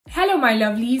Hello my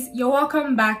lovelies, you're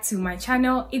welcome back to my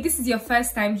channel. If this is your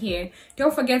first time here,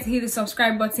 don't forget to hit the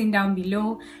subscribe button down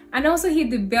below and also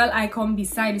hit the bell icon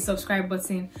beside the subscribe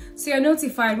button so you're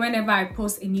notified whenever I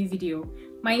post a new video.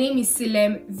 My name is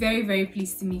Silem, very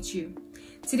pleased to meet you.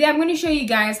 Today I'm going to show you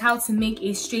guys how to make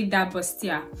a straight dab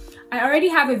bustier. I already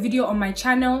have a video on my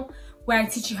channel where I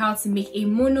teach you how to make a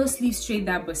mono sleeve straight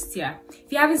dab bustier.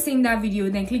 If you haven't seen that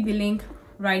video, then click the link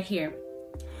right here.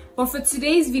 But for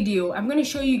today's video, I'm going to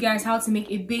show you guys how to make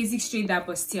a basic straight dab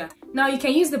bustier. Now you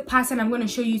can use the pattern I'm going to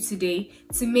show you today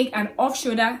to make an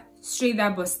off-shoulder straight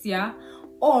dab bustier,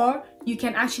 or you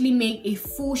can actually make a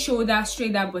full shoulder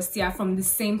straight dab bustier from the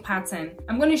same pattern.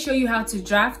 I'm going to show you how to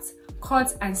draft,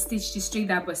 cut and stitch the straight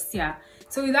dab bustier.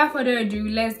 So without further ado,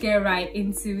 let's get right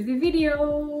into the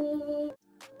video.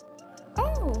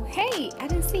 Oh, hey, I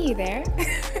didn't see you there.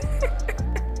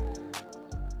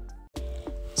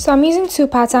 So I'm using two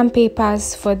pattern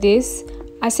papers for this.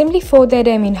 I simply folded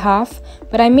them in half,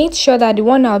 but I made sure that the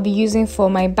one I'll be using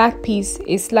for my back piece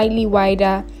is slightly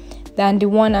wider than the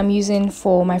one I'm using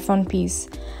for my front piece.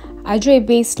 I drew a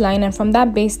baseline, and from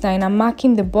that baseline I'm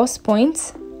marking the bust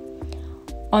point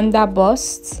on that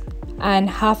bust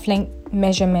and half length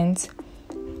measurement,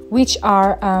 which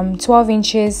are 12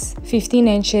 inches, 15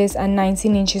 inches and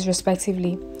 19 inches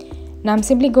respectively. Now I'm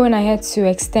simply going ahead to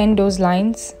extend those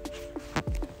lines.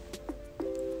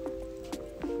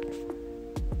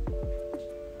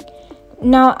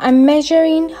 Now I'm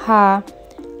measuring her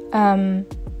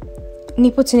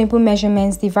nipple to nipple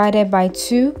measurements divided by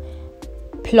 2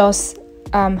 plus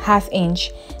half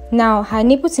inch. Now her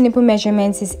nipple to nipple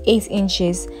measurements is 8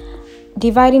 inches.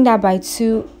 Dividing that by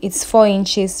 2, it's 4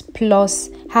 inches plus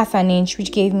half an inch,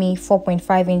 which gave me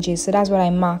 4.5 inches. So that's what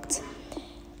I marked.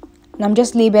 And I'm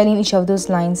just labeling each of those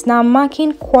lines. Now I'm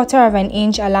marking 1/4 of an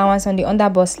inch allowance on the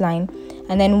under bust line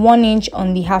and then 1 inch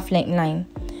on the half length line.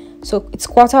 So it's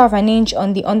 1/4 of an inch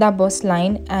on the under bust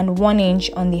line and 1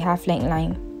 inch on the half length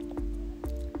line.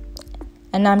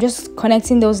 And I'm just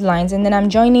connecting those lines, and then I'm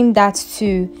joining that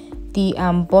to the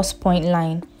bust point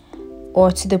line, or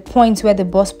to the point where the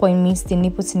bust point meets the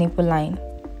nipple to nipple line.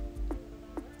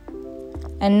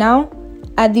 And now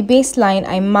at the baseline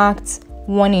I marked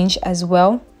 1 inch as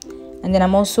well, and then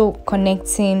I'm also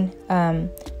connecting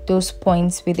those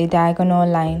points with a diagonal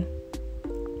line.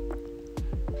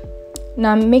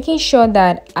 Now I'm making sure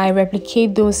that I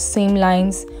replicate those same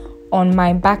lines on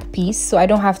my back piece so I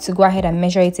don't have to go ahead and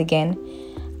measure it again.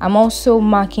 I'm also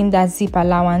marking that zip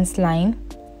allowance line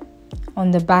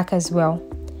on the back as well.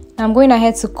 Now I'm going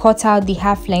ahead to cut out the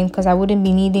half length because I wouldn't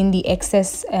be needing the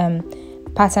excess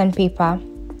pattern paper.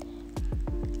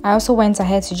 I also went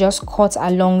ahead to just cut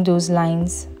along those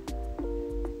lines.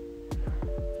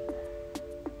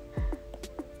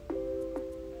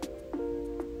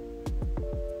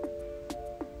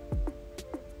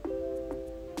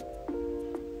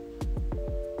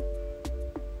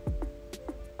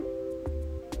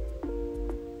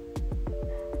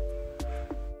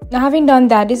 Now having done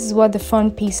that, this is what the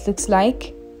front piece looks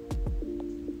like.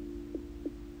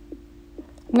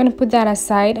 I'm going to put that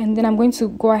aside, and then I'm going to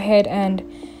go ahead and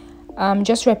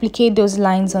just replicate those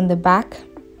lines on the back.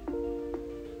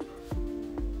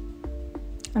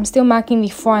 I'm still marking the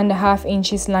 4.5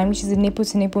 inches line, which is the nipple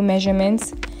to nipple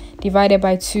measurements divided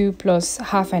by 2 plus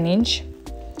half an inch.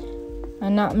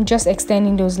 And now I'm just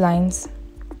extending those lines.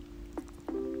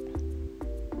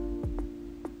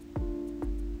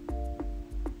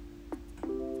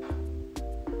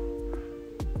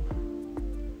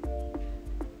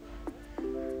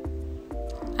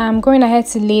 I'm going ahead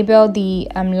to label the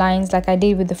lines like I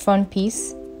did with the front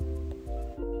piece.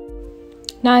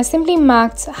 Now I simply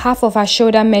marked half of her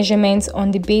shoulder measurements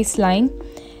on the baseline,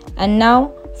 and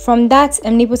now from that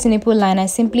nipple to nipple line I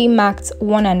simply marked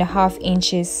 1.5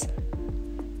 inches.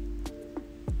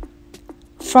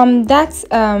 From that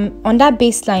on that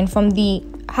baseline, from the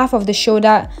half of the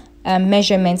shoulder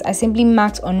measurements, I simply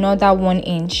marked another 1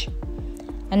 inch,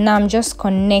 and now I'm just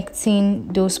connecting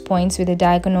those points with a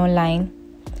diagonal line.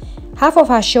 Half of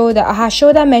her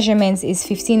shoulder measurements is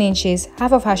 15 inches.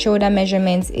 Half of her shoulder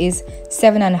measurements is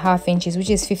 7.5 inches,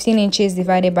 which is 15 inches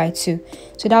divided by 2.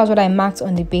 So that was what I marked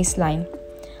on the baseline.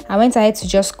 I went ahead to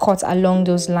just cut along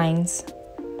those lines.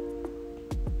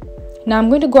 Now I'm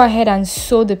going to go ahead and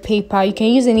sew the paper. You can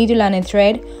use a needle and a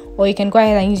thread, or you can go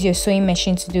ahead and use your sewing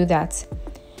machine to do that.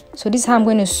 So this is how I'm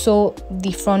going to sew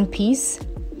the front piece,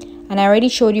 and I already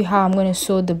showed you how I'm going to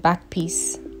sew the back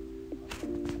piece.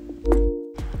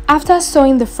 After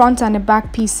sewing the front and the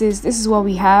back pieces, this is what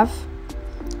we have.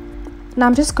 Now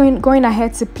I'm just going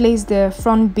ahead to place the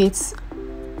front bits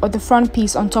or the front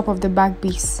piece on top of the back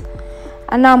piece.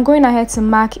 And now I'm going ahead to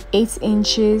mark 8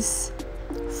 inches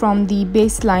from the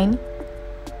baseline,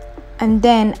 and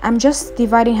then I'm just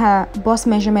dividing her bust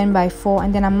measurement by 4,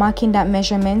 and then I'm marking that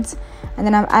measurement, and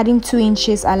then I'm adding 2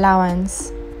 inches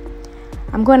allowance.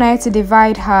 I'm going ahead to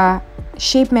divide her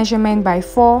shape measurement by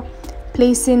 4,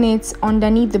 placing it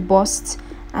underneath the bust,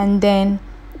 and then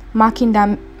marking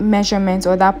that measurement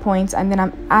or that point, and then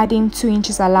I'm adding 2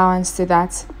 inches allowance to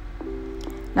that.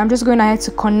 Now I'm just going ahead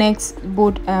to connect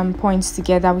both points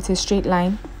together with a straight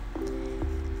line.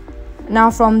 Now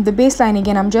from the baseline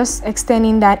again, I'm just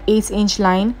extending that 8-inch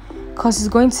line because it's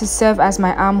going to serve as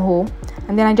my armhole,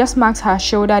 and then I just marked her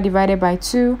shoulder divided by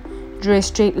 2, drew a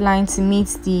straight line to meet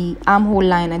the armhole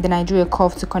line, and then I drew a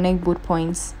curve to connect both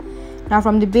points. Now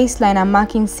from the baseline, I'm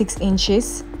marking 6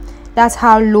 inches. That's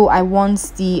how low I want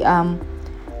the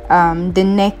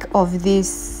neck of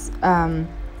this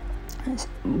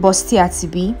bustier to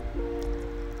be.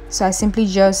 So I simply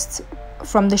just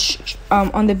from the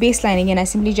on the baseline again, I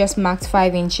simply just marked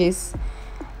 5 inches,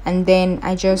 and then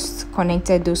I just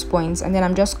connected those points, and then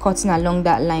I'm just cutting along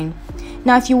that line.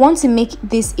 Now if you want to make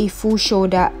this a full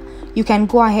shoulder, you can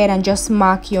go ahead and just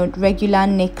mark your regular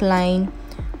neckline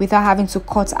without having to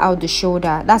cut out the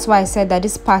shoulder. That's why I said that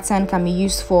this pattern can be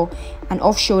used for an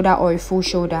off shoulder or a full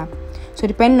shoulder. So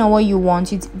depending on what you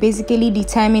want, you basically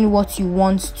determine what you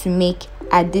want to make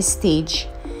at this stage.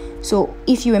 So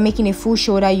if you were making a full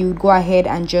shoulder, you would go ahead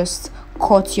and just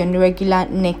cut your regular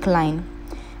neckline.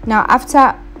 Now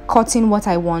after cutting what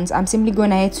I want, I'm simply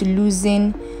going ahead to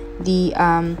loosen the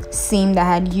seam that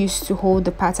I had used to hold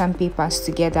the pattern papers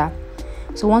together.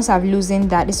 So once I've loosened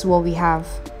that, this is what we have.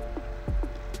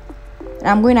 And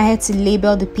I'm going ahead to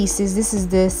label the pieces. This is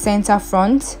the center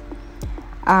front.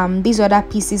 These other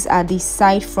pieces are the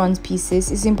side front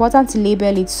pieces. It's important to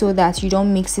label it so that you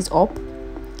don't mix it up.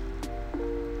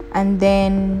 And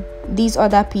then these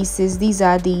other pieces, these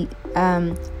are the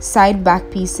side back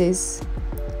pieces,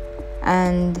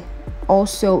 and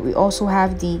also we also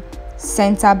have the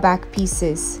center back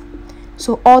pieces.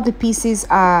 So all the pieces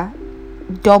are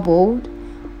doubled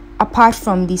apart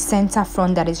from the center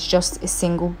front that is just a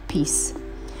single piece.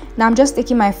 Now I'm just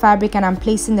taking my fabric and I'm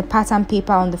placing the pattern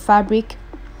paper on the fabric.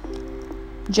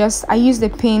 I use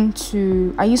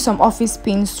some office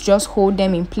pins to just hold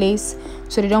them in place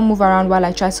so they don't move around while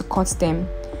I try to cut them.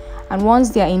 And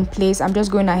once they are in place, I'm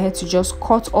just going ahead to just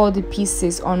cut all the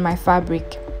pieces on my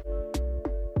fabric.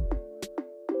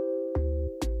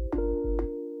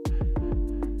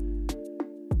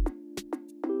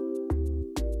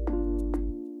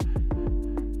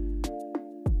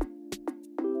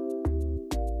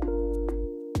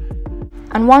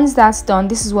 And once that's done,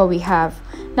 this is what we have.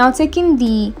 Now taking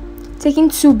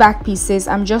 2 back pieces,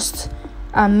 I'm just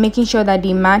making sure that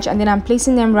they match, and then I'm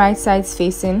placing them right sides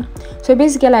facing. So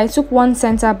basically I took one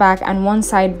center back and one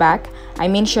side back. I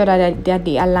made sure that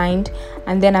they aligned,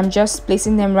 and then I'm just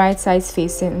placing them right sides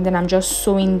facing, and then I'm just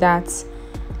sewing that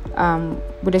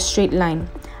with a straight line.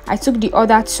 I took the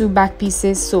other 2 back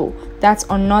pieces, so that's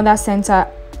another center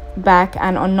back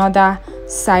and another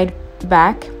side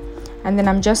back, and then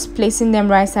I'm just placing them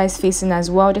right sides facing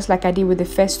as well, just like I did with the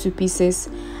first 2 pieces,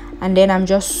 and then I'm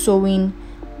just sewing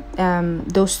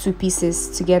those 2 pieces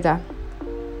together.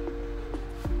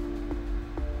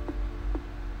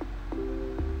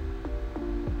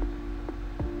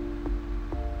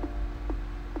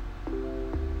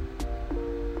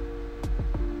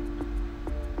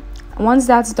 Once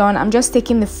that's done, I'm just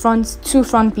taking the 2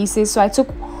 front pieces. So I took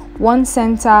one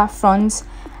center front,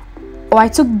 or I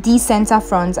took the center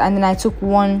front, and then I took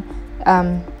one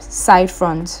side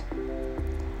front.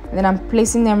 And then I'm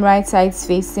placing them right sides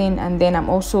facing, and then I'm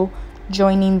also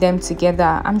joining them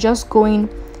together. I'm just sewing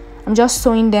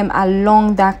them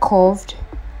along that curved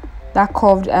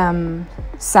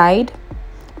side,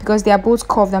 because they are both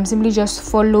curved. I'm simply just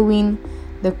following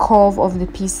the curve of the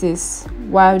pieces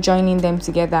while joining them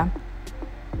together.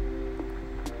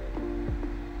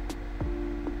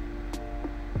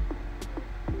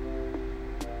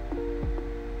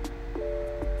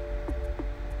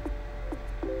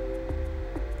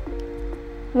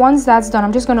 Once that's done,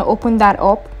 I'm just going to open that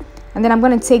up, and then I'm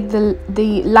going to take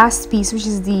the last piece, which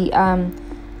is the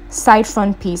side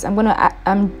front piece. I'm going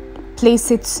to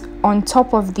place it on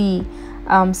top of the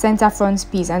center front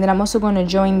piece, and then I'm also going to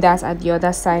join that at the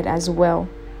other side as well.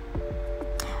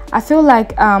 I feel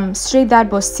like straight dart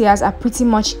bustiers are pretty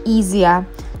much easier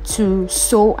to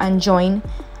sew and join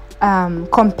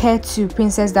compared to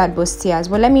princess dart bustiers.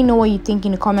 But let me know what you think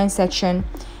in the comment section.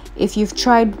 If you've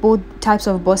tried both types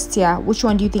of bustier, which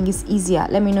one do you think is easier?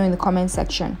 Let me know in the comment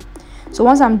section. So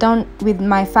once I'm done with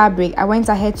my fabric, I went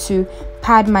ahead to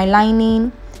pad my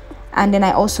lining, and then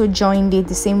I also joined it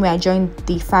the same way I joined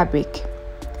the fabric.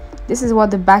 This is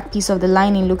what the back piece of the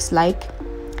lining looks like.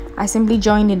 I simply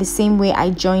joined it the same way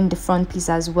I joined the front piece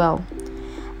as well.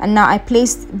 And now I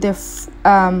placed the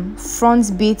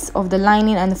front bit of the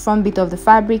lining and the front bit of the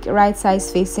fabric right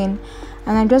sides facing,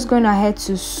 and I'm just going ahead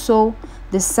to sew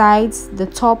the sides, the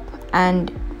top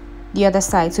and the other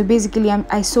side. So basically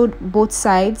I sewed both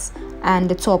sides and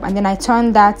the top, and then I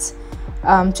turned that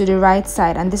to the right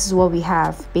side, and this is what we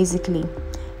have. Basically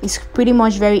it's pretty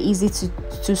much very easy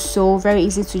to sew, very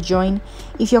easy to join.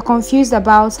 If you're confused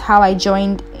about how I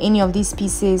joined any of these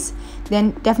pieces,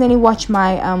 then definitely watch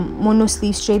my mono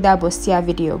sleeve straight down bustier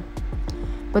video.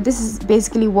 But this is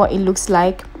basically what it looks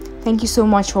like. Thank you so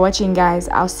much for watching, guys.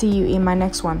 I'll see you in my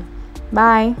next one.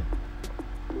 Bye.